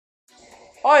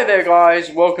Hi there guys,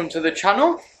 welcome to the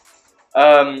channel.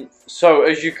 So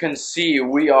as you can see,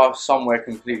 we are somewhere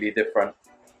completely different.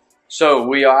 So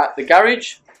we are at the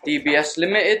garage, DBS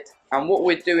Limited, and what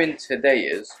we're doing today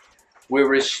is we're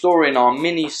restoring our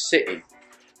mini city.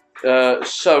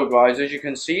 So guys, as you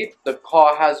can see, the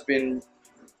car has been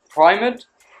primed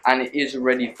and it is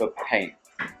ready for paint.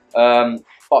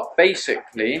 But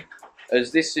basically,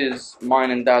 as this is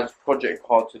mine and Dad's project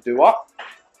car to do up,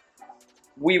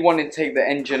 we want to take the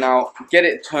engine out, get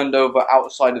it turned over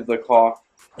outside of the car,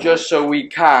 just so we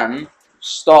can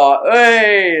start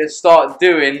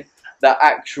doing the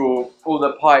actual, all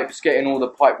the pipes, getting all the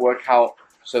pipe work out,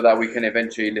 so that we can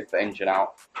eventually lift the engine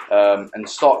out and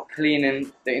start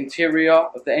cleaning the interior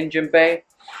of the engine bay,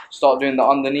 start doing the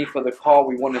underneath of the car.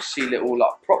 We want to seal it all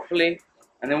up properly,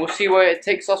 and then we'll see where it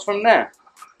takes us from there.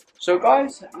 So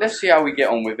guys, let's see how we get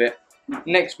on with it.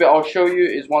 Next bit I'll show you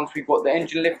is once we've got the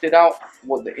engine lifted out,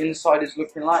 what the inside is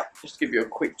looking like. Just to give you a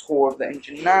quick tour of the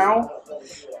engine now.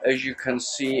 As you can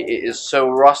see, it is so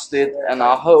rusted, and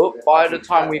I hope by the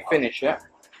time we finish it,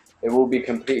 it will be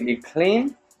completely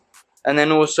clean. And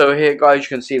then also here guys, you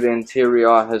can see the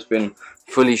interior has been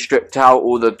fully stripped out.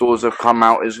 All the doors have come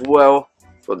out as well.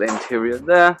 Got the interior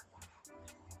there.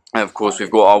 And of course we've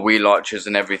got our wheel arches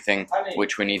and everything,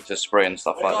 which we need to spray and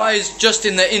stuff like that. Guys, just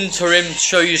in the interim, to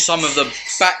show you some of the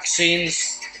back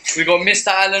scenes. We got Mr.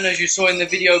 Allen, as you saw in the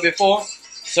video before.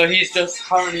 So he's just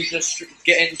currently just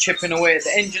chipping away at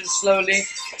the engine slowly.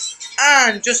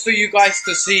 And just for you guys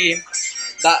to see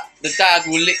that the dad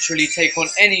will literally take on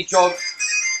any job.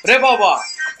 Re Baba,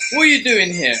 what are you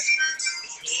doing here?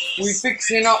 We're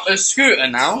fixing up a scooter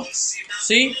now.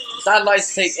 See, Dad likes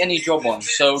to take any job on.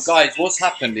 So guys, what's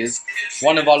happened is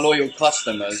one of our loyal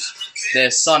customers, their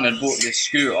son had bought this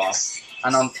scooter,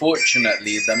 and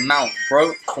unfortunately the mount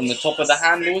broke from the top of the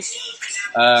handles.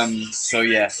 So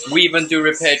yeah, we even do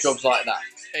repair jobs like that.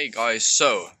 Hey guys,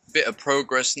 so bit of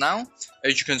progress now.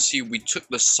 As you can see, we took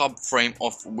the subframe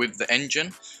off with the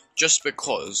engine just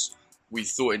because we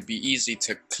thought it'd be easy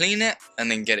to clean it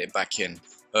and then get it back in.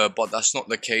 But that's not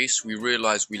the case. We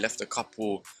realized we left a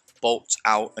couple bolts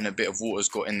out and a bit of water's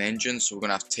got in the engine, so we're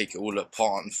gonna have to take it all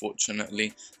apart,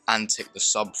 unfortunately, and take the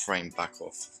subframe back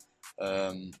off.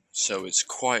 So it's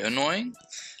quite annoying.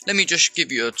 Let me just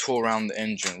give you a tour around the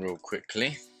engine real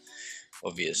quickly.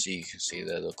 Obviously you can see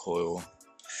there the coil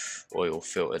oil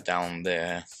filter down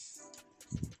there.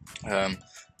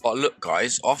 But look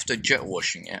guys, after jet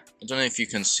washing it, I don't know if you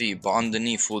can see, but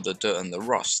underneath all the dirt and the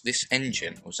rust, this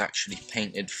engine was actually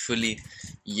painted fully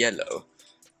yellow.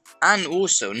 And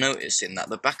also noticing that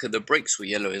the back of the brakes were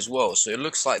yellow as well, so it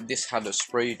looks like this had a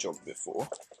spray job before.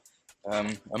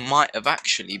 It might have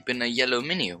actually been a yellow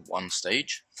Mini at one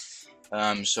stage.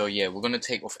 So yeah, we're going to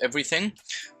take off everything.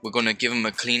 We're going to give them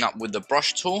a clean up with the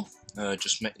brush tool.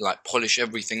 Just polish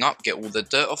everything up, get all the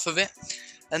dirt off of it.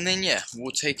 And then yeah,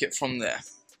 we'll take it from there.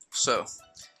 So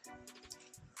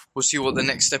we'll see what the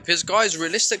next step is, guys.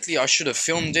 Realistically, I should have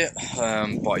filmed it,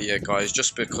 but yeah, guys,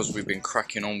 just because we've been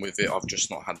cracking on with it, I've just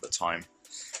not had the time.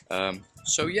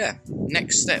 So yeah,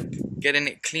 next step, getting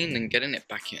it cleaned and getting it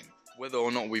back in. Whether or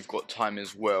not we've got time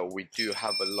as well, we do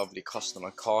have a lovely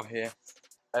customer car here.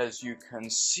 As you can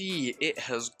see, it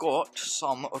has got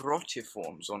some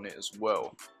rotiforms on it as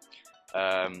well.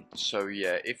 So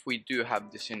yeah, if we do have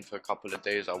this in for a couple of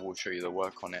days, I will show you the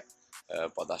work on it.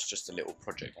 But that's just a little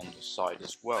project on the side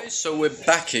as well. So we're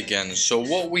back again. So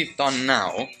what we've done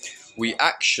now, we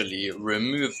actually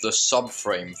removed the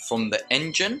subframe from the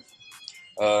engine.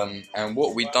 And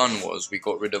what we done was we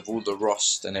got rid of all the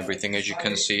rust and everything. As you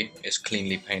can see, it's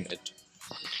cleanly painted.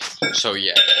 So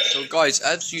yeah. So guys,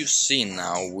 as you've seen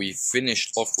now, we've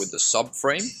finished off with the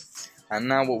subframe. And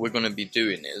now what we're going to be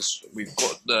doing is, we've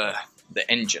got the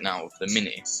engine out of the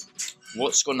Mini.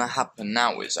 What's going to happen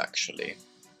now is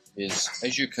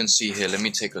as you can see here, let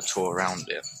me take a tour around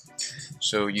it.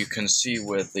 So you can see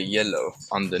where the yellow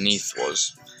underneath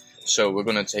was. So we're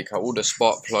going to take out all the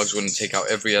spark plugs, we're going to take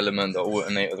out every element, the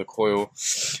alternator, the coil,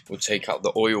 we'll take out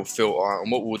the oil filter,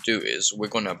 and what we'll do is we're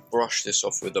going to brush this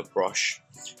off with a brush,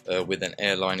 with an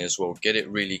airline as well, get it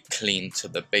really clean to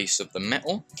the base of the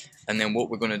metal. And then what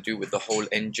we're going to do with the whole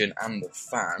engine and the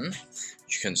fan,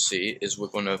 you can see, is we're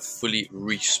going to fully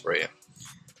respray it.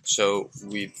 So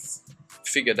we've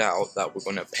figured out that we're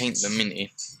going to paint the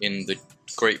Mini in the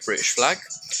Great British flag,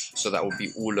 so that will be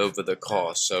all over the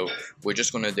car. So we're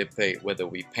just going to debate whether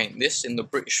we paint this in the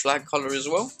British flag colour as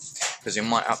well, because it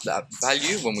might have that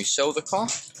value when we sell the car,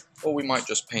 or we might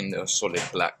just paint it a solid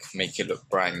black, make it look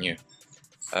brand new.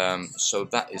 So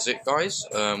that is it, guys.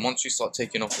 Once we start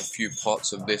taking off a few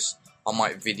parts of this, I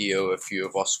might video a few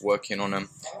of us working on them,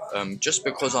 just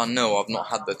because I know I've not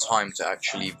had the time to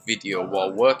actually video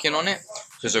while working on it,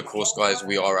 because of course guys,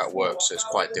 we are at work, so it's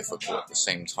quite difficult at the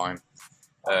same time.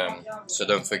 So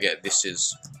don't forget, this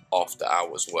is after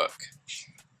hours work.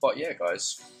 But yeah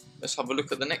guys, let's have a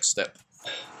look at the next step.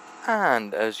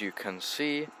 And as you can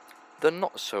see, the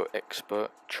not so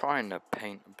expert trying to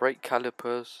paint brake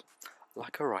calipers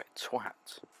like a right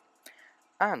twat.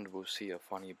 And we'll see a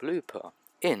funny blooper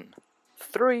in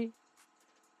 3,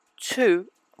 2,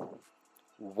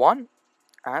 1,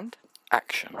 and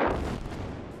action.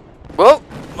 Whoa!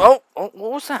 Oh, what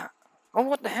was that? Oh,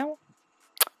 what the hell?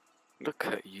 Look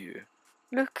at you.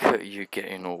 Look at you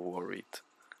getting all worried.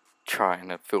 Trying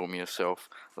to film yourself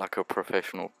like a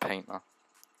professional painter.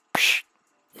 Psh.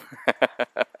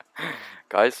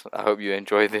 Guys, I hope you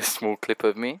enjoy this small clip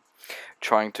of me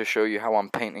trying to show you how I'm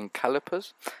painting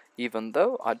calipers, even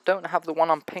though I don't have the one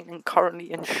I'm painting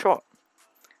currently in shot.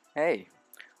 Hey,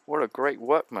 what a great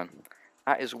workman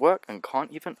at his work and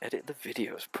can't even edit the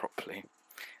videos properly.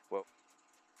 Well,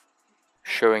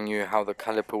 showing you how the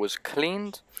caliper was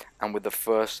cleaned and with the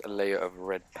first layer of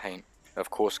red paint. Of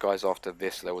course guys, after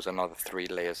this there was another 3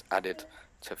 layers added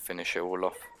to finish it all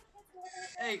off.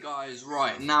 Hey guys,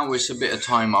 right, now it's a bit of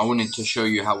time. I wanted to show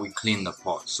you how we clean the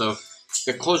pot. So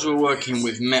because we're working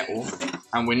with metal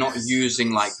and we're not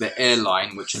using like the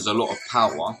airline, which is a lot of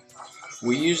power,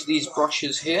 we use these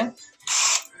brushes here,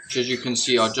 which as you can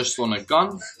see are just on a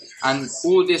gun. And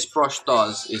all this brush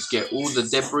does is get all the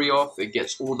debris off, it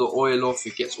gets all the oil off,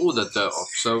 it gets all the dirt off.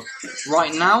 So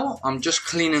right now I'm just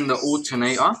cleaning the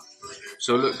alternator.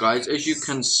 So look guys, as you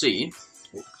can see,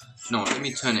 no, let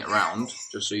me turn it around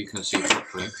just so you can see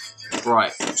properly.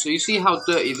 Right, so you see how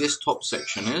dirty this top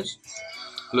section is?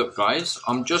 Look guys,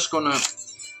 I'm just gonna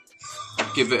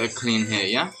give it a clean here,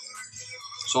 yeah?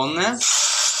 So on there.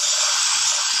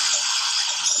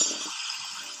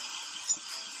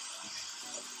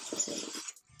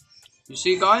 You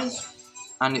see guys?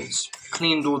 And it's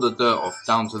cleaned all the dirt off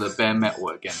down to the bare metal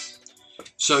again.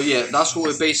 So yeah, that's what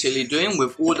we're basically doing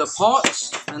with all the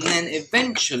parts. And then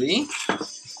eventually,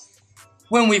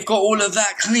 when we've got all of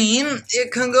that clean,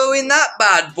 it can go in that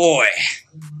bad boy.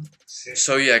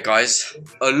 So yeah guys,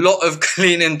 a lot of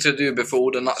cleaning to do before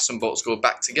all the nuts and bolts go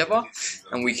back together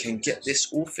and we can get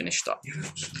this all finished up.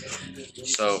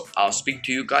 So I'll speak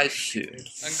to you guys soon.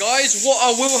 And guys, what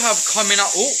I will have coming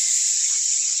up,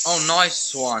 oh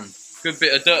nice one, good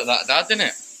bit of dirt that dad, didn't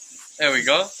it? There we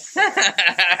go.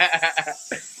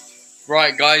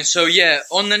 Right guys, so yeah,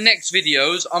 on the next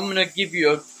videos I'm gonna give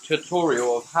you a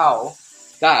tutorial of how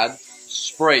dad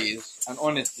sprays. And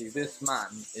honestly, this man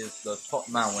is the top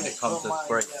man when it comes to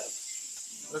spray.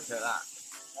 Look at that.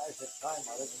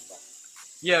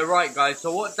 Yeah, right guys,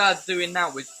 so what dad's doing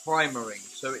now is primering.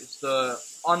 So it's the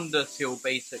underseal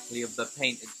basically of the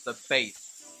paint, it's the base.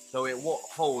 So it what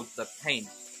holds the paint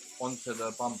onto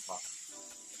the bumper.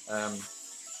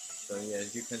 So yeah,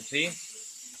 as you can see,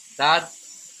 dad,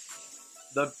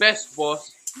 the best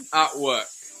boss at work.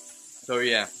 So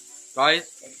yeah. Guys,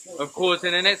 of course,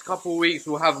 in the next couple of weeks,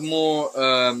 we'll have more,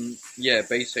 yeah,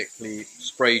 basically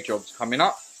spray jobs coming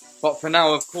up. But for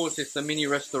now, of course, it's the mini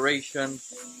restoration.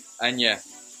 And yeah,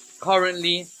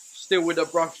 currently, still with a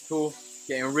brush tool,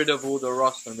 getting rid of all the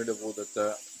rust and rid of all the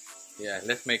dirt. Yeah,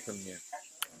 let's make them new.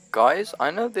 Guys,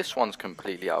 I know this one's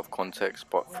completely out of context,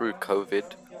 but through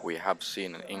COVID, we have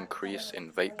seen an increase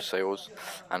in vape sales.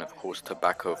 And of course,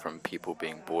 tobacco from people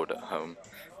being bored at home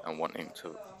and wanting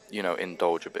to, you know,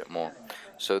 indulge a bit more.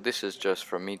 So this is just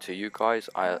from me to you guys,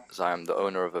 as I am the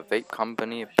owner of a vape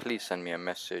company. Please send me a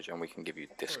message and we can give you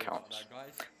discounts.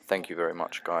 Thank you very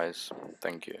much guys,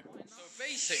 thank you. So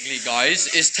basically guys,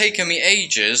 it's taken me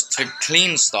ages to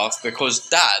clean stuff because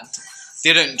dad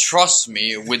didn't trust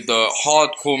me with the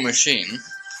hardcore machine,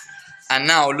 and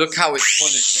now look how it's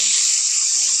polishing.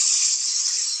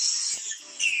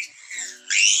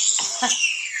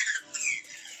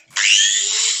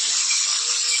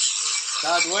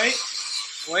 Dad,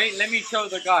 wait, let me show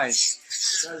the guys.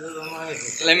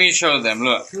 Let me show them,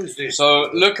 look. So,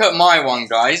 look at my one,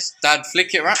 guys. Dad,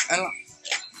 flick it right.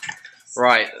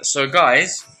 Right, so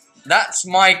guys, that's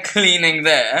my cleaning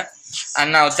there.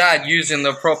 And now Dad using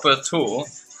the proper tool.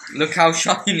 Look how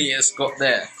shiny it's got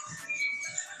there.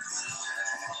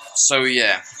 So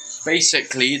yeah,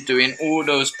 basically doing all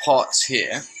those parts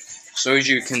here. So as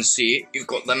you can see, you've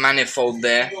got the manifold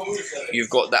there, you've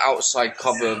got the outside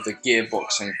cover of the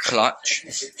gearbox and clutch,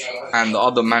 and the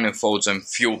other manifolds and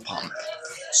fuel pump.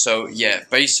 So yeah,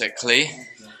 basically,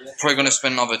 probably going to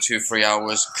spend another 2-3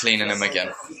 hours cleaning them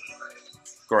again.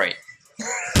 Great.